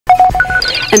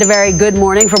And a very good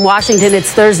morning from Washington.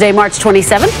 It's Thursday, March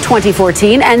 27th,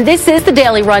 2014, and this is the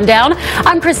Daily Rundown.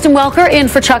 I'm Kristen Welker in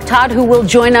for Chuck Todd, who will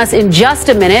join us in just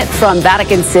a minute from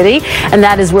Vatican City. And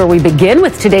that is where we begin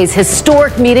with today's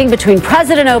historic meeting between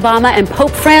President Obama and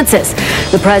Pope Francis.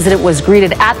 The president was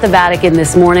greeted at the Vatican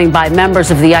this morning by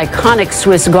members of the iconic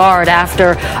Swiss Guard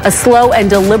after a slow and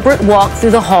deliberate walk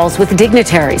through the halls with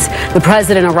dignitaries. The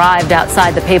president arrived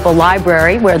outside the papal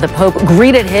library, where the Pope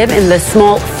greeted him in the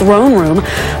small throne room.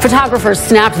 Photographers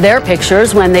snapped their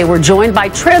pictures when they were joined by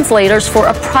translators for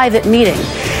a private meeting.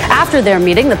 After their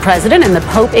meeting, the president and the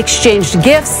Pope exchanged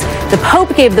gifts. The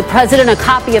Pope gave the president a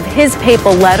copy of his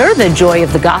papal letter, The Joy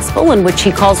of the Gospel, in which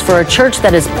he calls for a church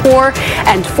that is poor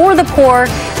and for the poor.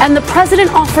 And the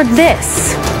president offered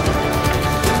this.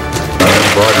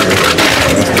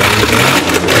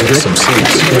 Some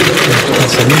seeds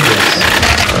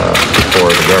for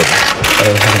the garden.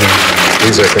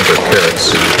 These, I think, are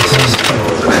carrots.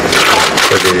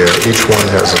 Each one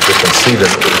has a different seed in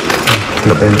it.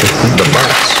 The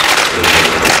box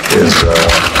is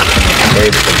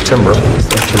made from timber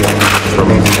from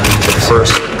the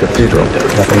first cathedral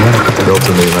built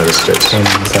in the United States, in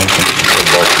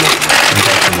Baltimore.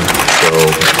 So,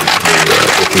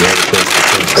 if you have a chance to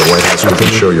come to the White House, we can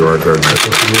show you our garden.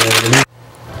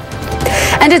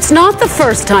 And it's not the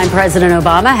first time President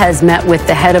Obama has met with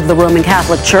the head of the Roman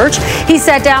Catholic Church. He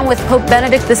sat down with Pope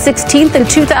Benedict XVI in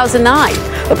 2009.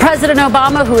 But President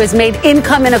Obama, who has made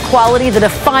income inequality the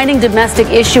defining domestic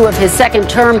issue of his second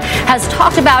term, has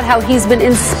talked about how he's been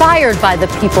inspired by the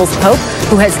people's Pope,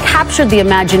 who has captured the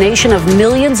imagination of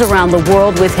millions around the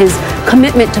world with his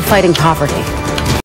commitment to fighting poverty.